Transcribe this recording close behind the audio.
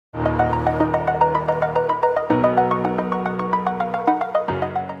I'm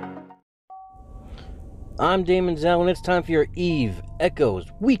Damon Zell, and it's time for your Eve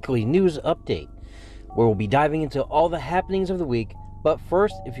Echoes weekly news update, where we'll be diving into all the happenings of the week. But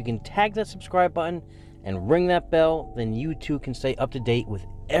first, if you can tag that subscribe button and ring that bell, then you too can stay up to date with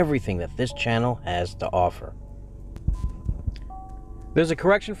everything that this channel has to offer. There's a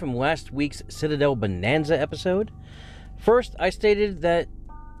correction from last week's Citadel Bonanza episode. First, I stated that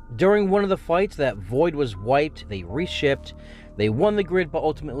during one of the fights that Void was wiped, they reshipped, they won the grid but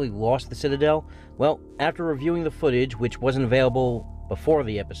ultimately lost the Citadel. Well, after reviewing the footage, which wasn't available before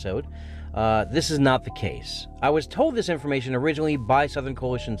the episode, this is not the case. I was told this information originally by Southern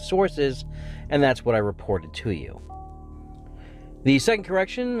Coalition sources, and that's what I reported to you. The second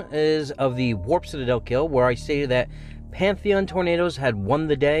correction is of the Warp Citadel kill, where I stated that Pantheon tornadoes had won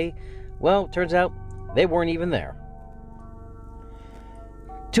the day. Well, turns out they weren't even there.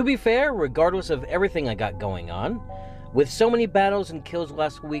 To be fair, regardless of everything I got going on, with so many battles and kills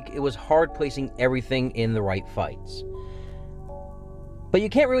last week, it was hard placing everything in the right fights. But you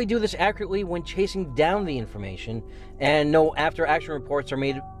can't really do this accurately when chasing down the information, and no after-action reports are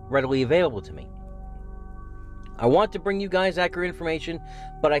made readily available to me. I want to bring you guys accurate information,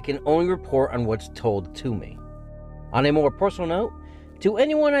 but I can only report on what's told to me. On a more personal note, to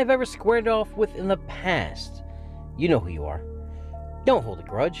anyone I've ever squared off with in the past, you know who you are. Don't hold a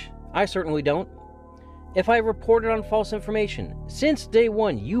grudge. I certainly don't. If I reported on false information, since day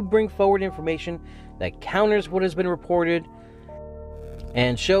one, you bring forward information that counters what has been reported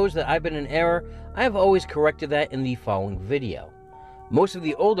and shows that I've been in error, I have always corrected that in the following video. Most of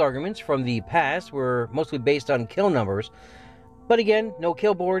the old arguments from the past were mostly based on kill numbers, but again, no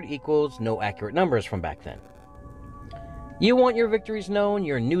kill board equals no accurate numbers from back then. You want your victories known,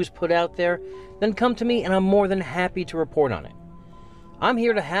 your news put out there, then come to me and I'm more than happy to report on it. I'm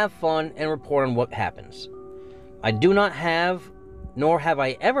here to have fun and report on what happens. I do not have, nor have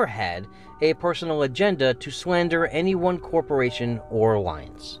I ever had, a personal agenda to slander any one corporation or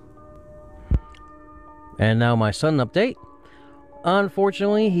alliance. And now my son update.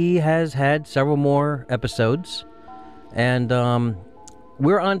 Unfortunately, he has had several more episodes, and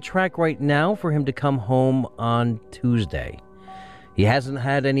we're on track right now for him to come home on Tuesday. He hasn't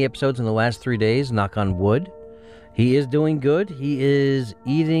had any episodes in the last 3 days, knock on wood. He is doing good. He is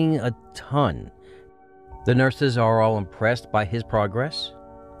eating a ton. The nurses are all impressed by his progress.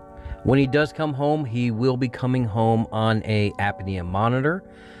 When he does come home, he will be coming home on a apnea monitor.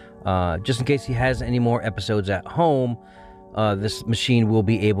 Just in case he has any more episodes at home, this machine will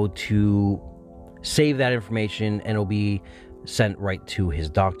be able to save that information and it'll be sent right to his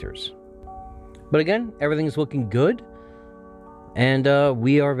doctors. But again, everything's looking good. And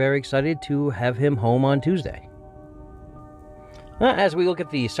we are very excited to have him home on Tuesday. As we look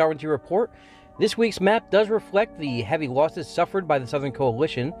at the Sovereignty Report, this week's map does reflect the heavy losses suffered by the Southern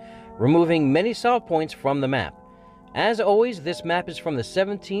Coalition, removing many solve points from the map. As always, this map is from the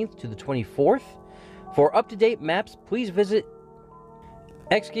 17th to the 24th. For up-to-date maps, please visit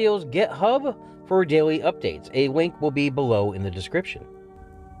Exekiel's GitHub for daily updates. A link will be below in the description.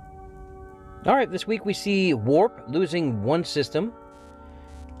 Alright, this week we see Warp losing 1 system.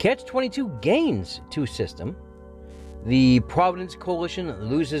 Catch-22 gains 2 system. The Providence Coalition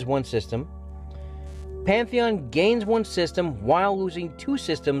loses 1 system. Pantheon gains 1 system while losing 2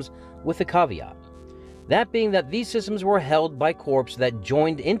 systems with a caveat. That being that these systems were held by corps that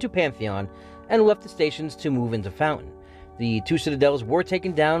joined into Pantheon and left the stations to move into Fountain. The 2 citadels were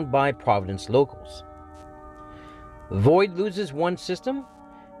taken down by Providence locals. Void loses 1 system.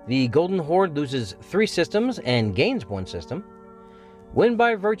 The Golden Horde loses 3 systems and gains 1 system. Win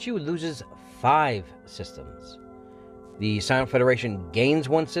by Virtue loses 5 systems. The Silent Federation gains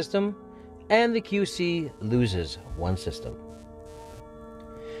 1 system, and the QC loses 1 system.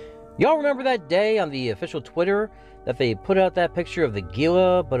 Y'all remember that day on the official Twitter that they put out that picture of the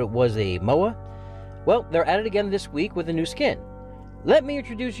Gila, but it was a Moa? Well, they're at it again this week with a new skin. Let me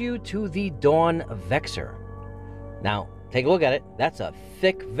introduce you to the Dawn Vexor. Now, take a look at it. That's a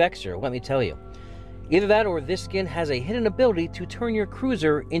thick Vexor, let me tell you. Either that or this skin has a hidden ability to turn your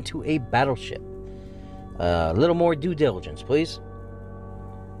cruiser into a battleship. A little more due diligence, please.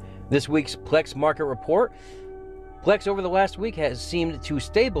 This week's Plex market report. Plex over the last week has seemed to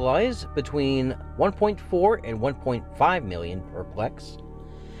stabilize between 1.4 and 1.5 million per Plex.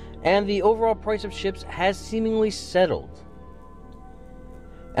 And the overall price of ships has seemingly settled.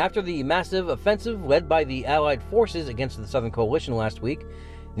 After the massive offensive led by the Allied forces against the Southern Coalition last week,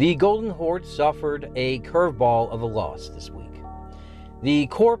 the Golden Horde suffered a curveball of a loss this week. The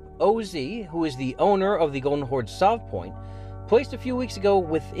Corp OZ, who is the owner of the Golden Horde South Point, placed a few weeks ago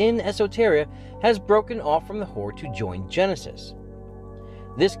within Esoteria, has broken off from the Horde to join Genesis.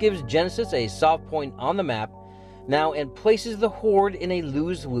 This gives Genesis a soft point on the map now and places the Horde in a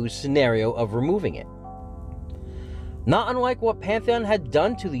lose-lose scenario of removing it. Not unlike what Pantheon had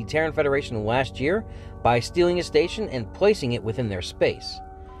done to the Terran Federation last year by stealing a station and placing it within their space.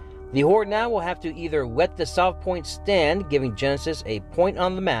 The Horde now will have to either let the soft point stand, giving Genesis a point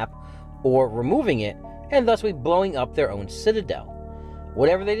on the map, or removing it, and thusly blowing up their own citadel.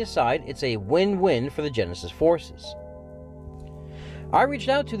 Whatever they decide, it's a win-win for the Genesis forces. I reached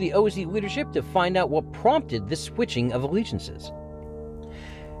out to the OZ leadership to find out what prompted this switching of allegiances.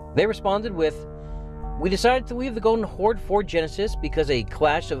 They responded with, "We decided to leave the Golden Horde for Genesis because of a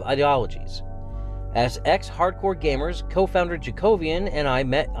clash of ideologies. As ex-hardcore gamers, co-founder Jacovian and I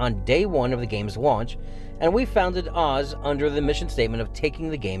met on day one of the game's launch, and we founded Oz under the mission statement of taking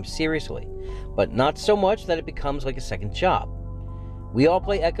the game seriously, but not so much that it becomes like a second job. We all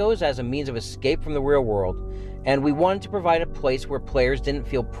play Echoes as a means of escape from the real world, and we wanted to provide a place where players didn't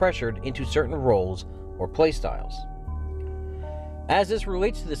feel pressured into certain roles or playstyles." As this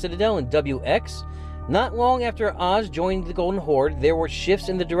relates to the Citadel and WX, not long after Oz joined the Golden Horde, there were shifts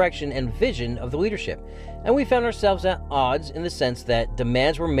in the direction and vision of the leadership, and we found ourselves at odds in the sense that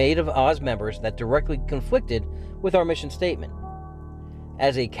demands were made of Oz members that directly conflicted with our mission statement.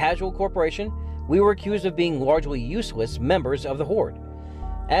 As a casual corporation, we were accused of being largely useless members of the Horde,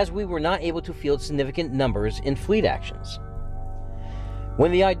 as we were not able to field significant numbers in fleet actions.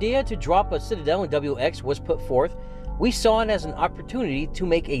 When the idea to drop a Citadel in WX was put forth, we saw it as an opportunity to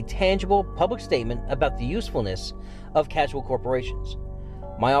make a tangible public statement about the usefulness of casual corporations.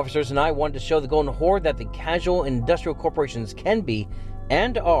 My officers and I wanted to show the Golden Horde that the casual and industrial corporations can be,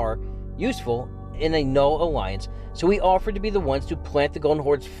 and are, useful in a null alliance, so we offered to be the ones to plant the Golden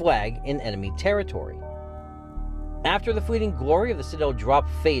Horde's flag in enemy territory. After the fleeting glory of the Citadel drop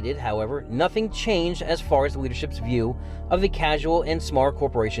faded, however, nothing changed as far as the leadership's view of the casual and smaller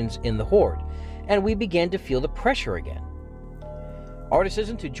corporations in the Horde, and we began to feel the pressure again. Our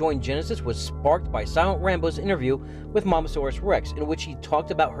decision to join Genesis was sparked by Silent Rambo's interview with Mamasaurus Rex, in which he talked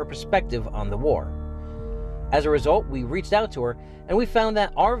about her perspective on the war. As a result, we reached out to her, and we found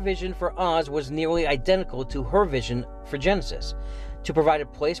that our vision for Oz was nearly identical to her vision for Genesis, to provide a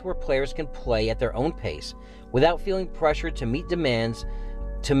place where players can play at their own pace, without feeling pressured to meet demands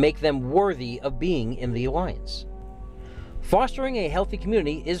to make them worthy of being in the Alliance. Fostering a healthy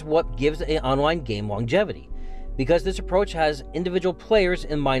community is what gives an online game longevity, because this approach has individual players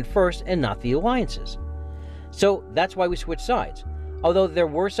in mind first and not the alliances. So that's why we switched sides, although there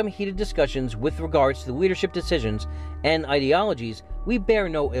were some heated discussions with regards to the leadership decisions and ideologies. We bear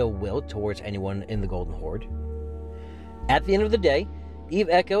no ill will towards anyone in the Golden Horde. At the end of the day, EVE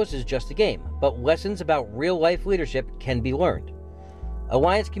Echoes is just a game, but lessons about real-life leadership can be learned.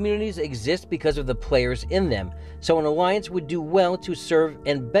 Alliance communities exist because of the players in them, so an alliance would do well to serve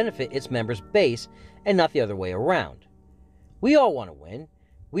and benefit its members' base and not the other way around. We all want to win.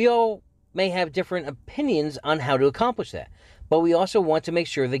 We all may have different opinions on how to accomplish that, but we also want to make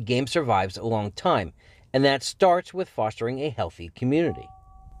sure the game survives a long time, and that starts with fostering a healthy community.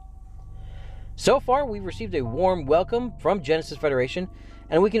 So far, we've received a warm welcome from Genesis Federation,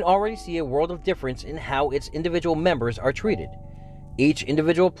 and we can already see a world of difference in how its individual members are treated. Each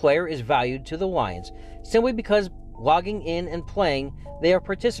individual player is valued to the Lions simply because logging in and playing, they are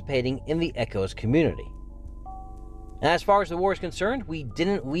participating in the Echoes community. As far as the war is concerned, we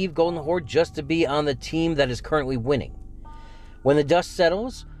didn't leave Golden Horde just to be on the team that is currently winning. When the dust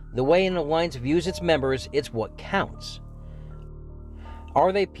settles, the way an alliance views its members, it's what counts.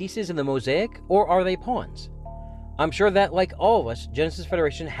 Are they pieces in the mosaic, or are they pawns? I'm sure that, like all of us, Genesis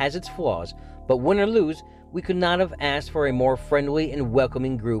Federation has its flaws, but win or lose, we could not have asked for a more friendly and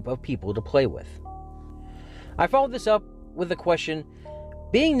welcoming group of people to play with. I followed this up with a question: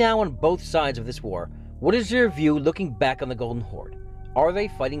 being now on both sides of this war, what is your view looking back on the Golden Horde? Are they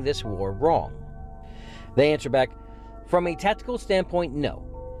fighting this war wrong? They answer back, from a tactical standpoint, no.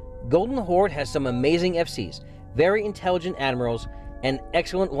 Golden Horde has some amazing FCs, very intelligent admirals, and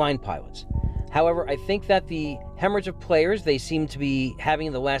excellent line pilots. However, I think that the hemorrhage of players they seem to be having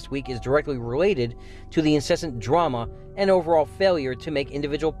in the last week is directly related to the incessant drama and overall failure to make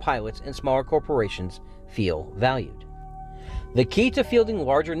individual pilots and smaller corporations feel valued. The key to fielding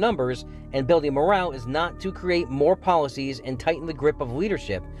larger numbers and building morale is not to create more policies and tighten the grip of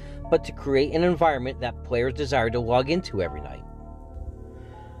leadership, but to create an environment that players desire to log into every night.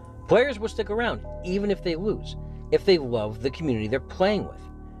 Players will stick around, even if they lose, if they love the community they're playing with.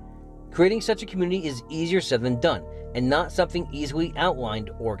 Creating such a community is easier said than done, and not something easily outlined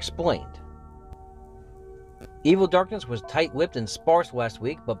or explained. Evil Darkness was tight-lipped and sparse last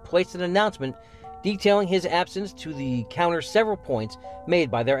week, but placed an announcement detailing his absence to counter several points made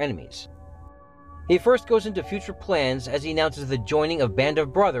by their enemies. He first goes into future plans as he announces the joining of Band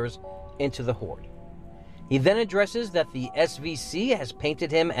of Brothers into the Horde. He then addresses that the SVC has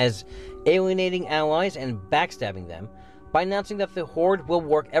painted him as alienating allies and backstabbing them by announcing that the Horde will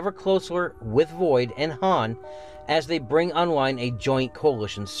work ever closer with Void and Han as they bring online a joint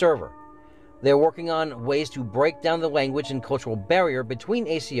coalition server. They are working on ways to break down the language and cultural barrier between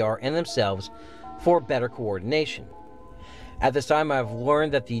ACR and themselves for better coordination. At this time, I have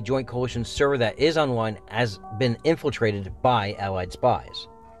learned that the joint coalition server that is online has been infiltrated by Allied spies.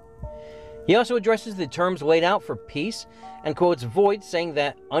 He also addresses the terms laid out for peace and quotes Void saying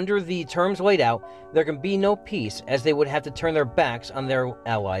that under the terms laid out, there can be no peace as they would have to turn their backs on their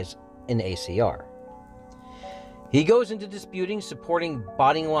allies in ACR. He goes into disputing supporting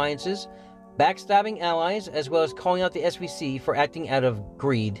botting alliances, backstabbing allies, as well as calling out the SVC for acting out of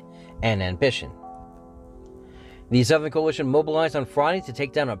greed and ambition. The Southern Coalition mobilized on Friday to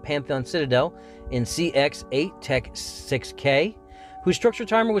take down a Pantheon citadel in CX-8 Tech 6K, whose structure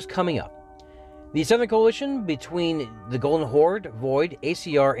timer was coming up. The Southern Coalition, between the Golden Horde, Void,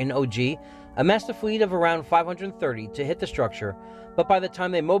 ACR, and OG, amassed a fleet of around 530 to hit the structure, but by the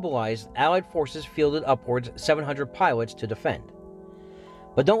time they mobilized, Allied forces fielded upwards 700 pilots to defend.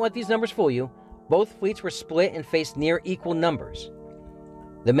 But don't let these numbers fool you. Both fleets were split and faced near equal numbers.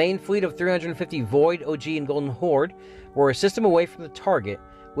 The main fleet of 350 Void, OG, and Golden Horde were a system away from the target,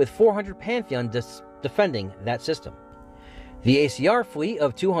 with 400 Pantheon defending that system. The ACR fleet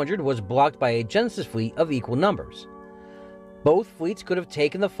of 200 was blocked by a Genesis fleet of equal numbers. Both fleets could have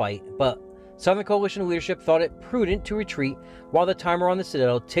taken the fight, but Southern Coalition leadership thought it prudent to retreat while the timer on the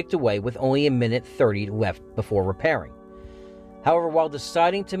Citadel ticked away with only a minute 30 left before repairing. However, while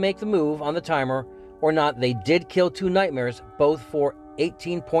deciding to make the move on the timer or not, they did kill two Nightmares, both for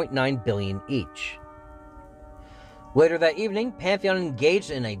 18.9 billion each. Later that evening, Pantheon engaged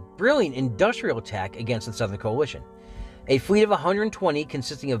in a brilliant industrial attack against the Southern Coalition. A fleet of 120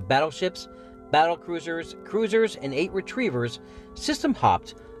 consisting of battleships, battlecruisers, and 8 retrievers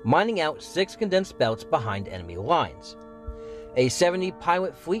system-hopped, mining out 6 condensed belts behind enemy lines. A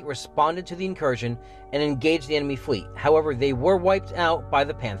 70-pilot fleet responded to the incursion and engaged the enemy fleet. However, they were wiped out by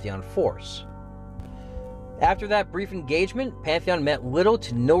the Pantheon force. After that brief engagement, Pantheon met little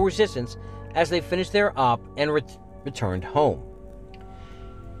to no resistance as they finished their op and returned home.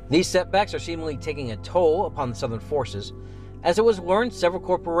 These setbacks are seemingly taking a toll upon the Southern forces, as it was learned several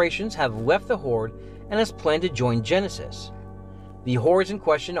corporations have left the Horde and has planned to join Genesis. The Hordes in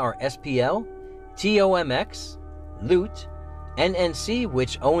question are SPL, TOMX, Loot, NNC,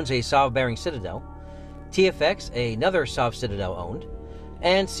 which owns a Sov-bearing Citadel, TFX, another Sov Citadel owned,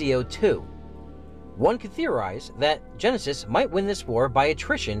 and CO2. One could theorize that Genesis might win this war by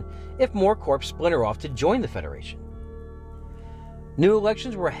attrition if more corps splinter off to join the Federation. New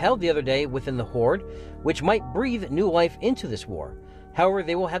elections were held the other day within the Horde, which might breathe new life into this war. However,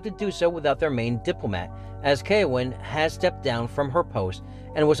 they will have to do so without their main diplomat, as Kaowin has stepped down from her post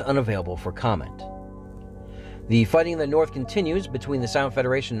and was unavailable for comment. The fighting in the north continues between the Silent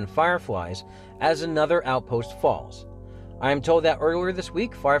Federation and Fireflies as another outpost falls. I am told that earlier this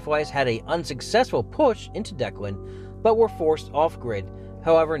week, Fireflies had an unsuccessful push into Declan, but were forced off-grid,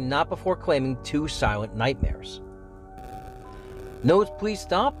 however not before claiming 2 Silent Nightmares. Nodes Please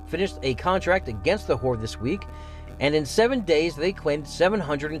Stop finished a contract against the Horde this week, and in 7 days they claimed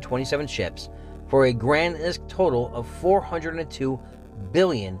 727 ships for a grand ISK total of 402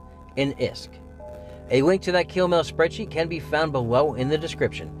 billion in ISK. A link to that kill mail spreadsheet can be found below in the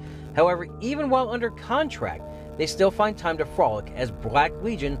description. However, even while under contract, they still find time to frolic as Black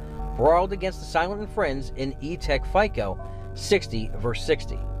Legion brawled against the Silent and Friends in E-Tech FICO 60 vs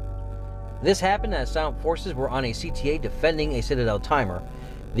 60. This happened as Silent forces were on a CTA defending a Citadel timer.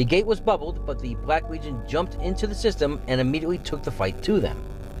 The gate was bubbled, but the Black Legion jumped into the system and immediately took the fight to them.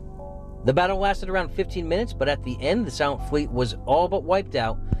 The battle lasted around 15 minutes, but at the end, the Silent fleet was all but wiped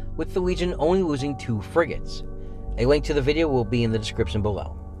out, with the Legion only losing 2 frigates. A link to the video will be in the description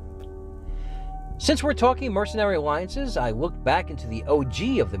below. Since we're talking mercenary alliances, I looked back into the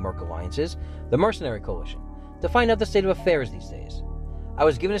OG of the Merc alliances, the Mercenary Coalition, to find out the state of affairs these days. I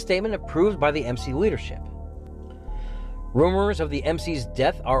was given a statement approved by the MC leadership. Rumors of the MC's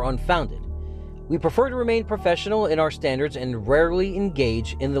death are unfounded. We prefer to remain professional in our standards and rarely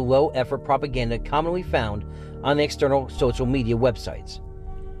engage in the low-effort propaganda commonly found on the external social media websites.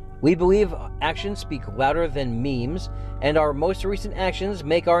 We believe actions speak louder than memes, and our most recent actions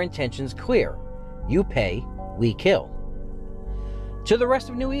make our intentions clear. You pay, we kill. To the rest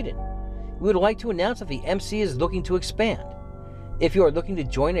of New Eden, we would like to announce that the MC is looking to expand. If you are looking to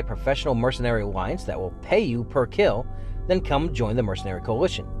join a professional mercenary alliance that will pay you per kill, then come join the Mercenary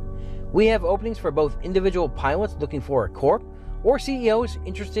Coalition. We have openings for both individual pilots looking for a corp or CEOs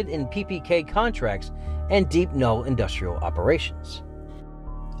interested in PPK contracts and deep null industrial operations.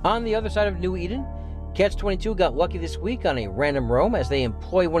 On the other side of New Eden, Catch-22 got lucky this week on a random roam as they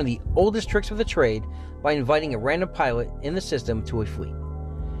employ one of the oldest tricks of the trade by inviting a random pilot in the system to a fleet.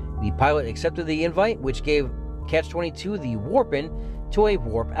 The pilot accepted the invite, which gave Catch-22 the warp in to a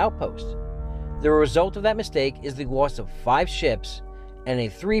warp outpost. The result of that mistake is the loss of 5 ships and a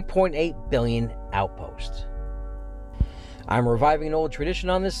 3.8 billion outpost. I'm reviving an old tradition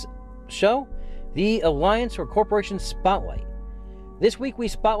on this show, the Alliance or Corporation Spotlight. This week we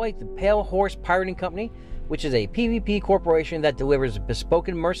spotlight the Pale Horse Pirating Company, which is a PvP corporation that delivers bespoke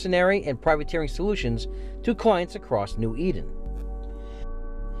mercenary and privateering solutions to clients across New Eden.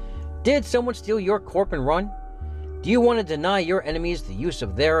 Did someone steal your corp and run? Do you want to deny your enemies the use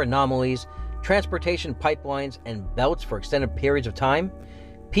of their anomalies, transportation pipelines, and belts for extended periods of time?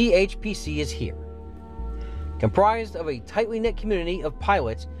 PHPC is here. Comprised of a tightly knit community of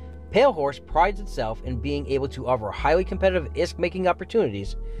pilots, Pale Horse prides itself in being able to offer highly competitive ISK-making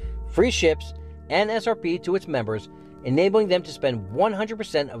opportunities, free ships, and SRP to its members, enabling them to spend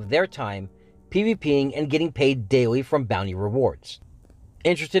 100% of their time PvPing and getting paid daily from bounty rewards.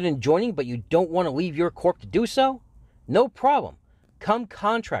 Interested in joining but you don't want to leave your corp to do so? No problem. Come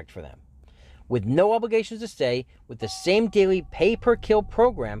contract for them. With no obligations to stay, with the same daily pay-per-kill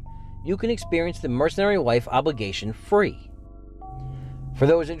program, you can experience the mercenary life obligation free. For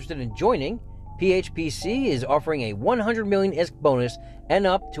those interested in joining, PHPC is offering a 100 million ISK bonus and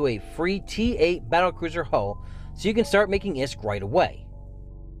up to a free T8 battlecruiser hull, so you can start making ISK right away.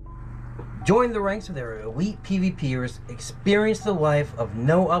 Join the ranks of their elite PvPers, experience the life of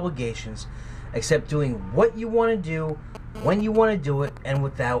no obligations, except doing what you want to do, when you want to do it, and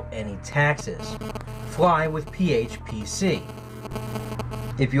without any taxes. Fly with PHPC.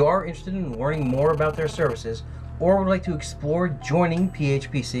 If you are interested in learning more about their services, or would like to explore joining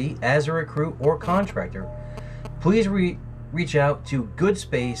PHPC as a recruit or contractor, please reach out to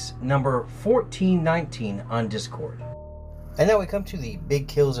Goodspace number 1419 on Discord. And now we come to the big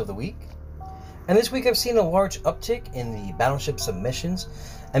kills of the week. And this week I've seen a large uptick in the battleship submissions,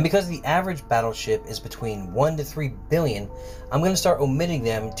 and because the average battleship is between 1 to 3 billion, I'm going to start omitting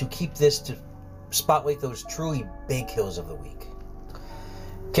them to keep this to spotlight those truly big kills of the week.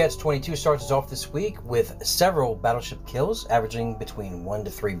 Catch-22 starts us off this week with several battleship kills, averaging between 1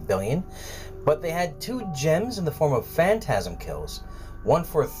 to 3 billion, but they had 2 gems in the form of phantasm kills, one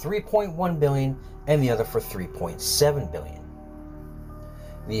for 3.1 billion and the other for 3.7 billion.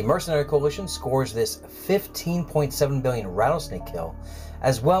 The Mercenary Coalition scores this 15.7 billion rattlesnake kill,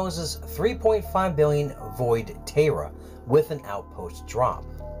 as well as this 3.5 billion void Terra with an outpost drop.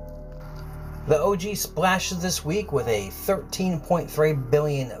 The OG splashes this week with a 13.3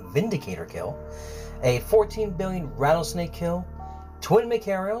 billion Vindicator kill, a 14 billion Rattlesnake kill, twin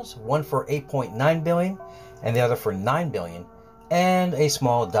Macarials, one for 8.9 billion and the other for 9 billion, and a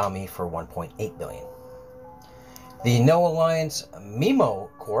small Dami for 1.8 billion. The No Alliance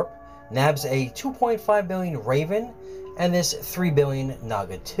Mimo Corp nabs a 2.5 billion Raven and this 3 billion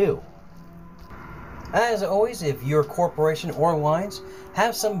Naga 2. As always, if your corporation or alliance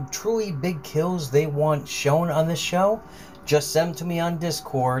have some truly big kills they want shown on this show, just send them to me on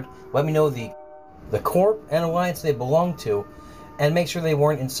Discord. Let me know the corp and alliance they belong to, and make sure they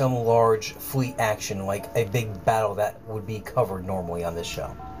weren't in some large fleet action like a big battle that would be covered normally on this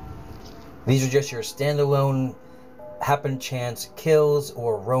show. These are just your standalone happen chance kills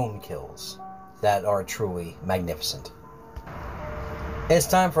or roam kills that are truly magnificent. It's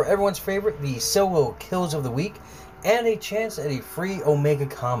time for everyone's favorite, the solo kills of the week, and a chance at a free Omega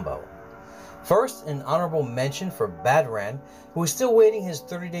combo. First, an honorable mention for Badran, who is still waiting his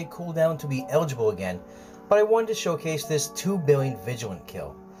 30-day cooldown to be eligible again, but I wanted to showcase this 2 billion Vigilant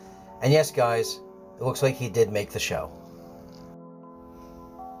kill. And yes guys, it looks like he did make the show.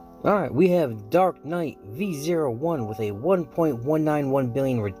 Alright, we have Dark Knight V01 with a 1.191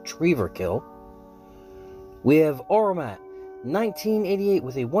 billion Retriever kill. We have Oromat 1988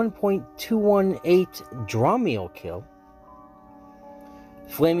 with a 1.218 Dromiel kill.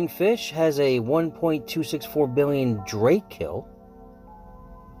 Flaming Fish has a 1.264 billion Drake kill.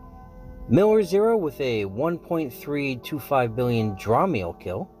 Miller Zero with a 1.325 billion Dromiel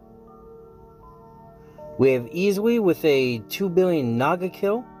kill. We have Easily with a 2 billion Naga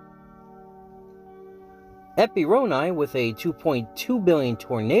kill. Epironi with a 2.2 billion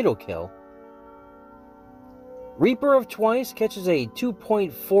Tornado kill. Reaper of Twice catches a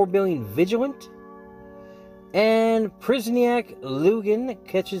 2.4 billion Vigilant. And Prisniak Lugan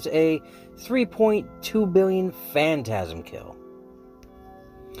catches a 3.2 billion Phantasm kill.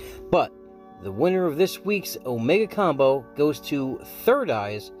 But the winner of this week's Omega Combo goes to Third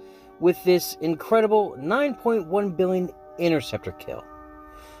Eyes with this incredible 9.1 billion Interceptor kill.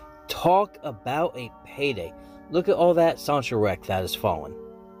 Talk about a payday. Look at all that Sancho wreck that has fallen.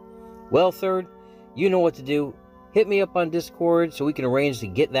 Well, Third, you know what to do. Hit me up on Discord so we can arrange to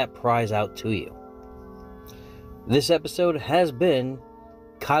get that prize out to you. This episode has been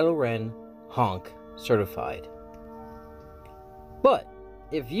Kylo Ren Honk certified. But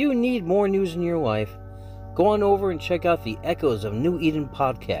if you need more news in your life, go on over and check out the Echoes of New Eden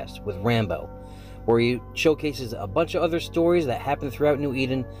podcast with Rambo, where he showcases a bunch of other stories that happen throughout New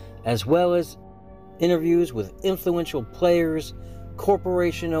Eden, as well as interviews with influential players,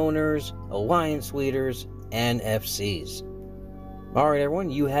 corporation owners, alliance leaders, and FCs. Alright everyone,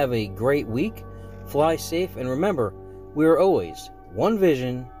 you have a great week, fly safe, and remember, we are always one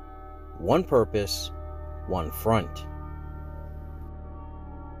vision, one purpose, one front.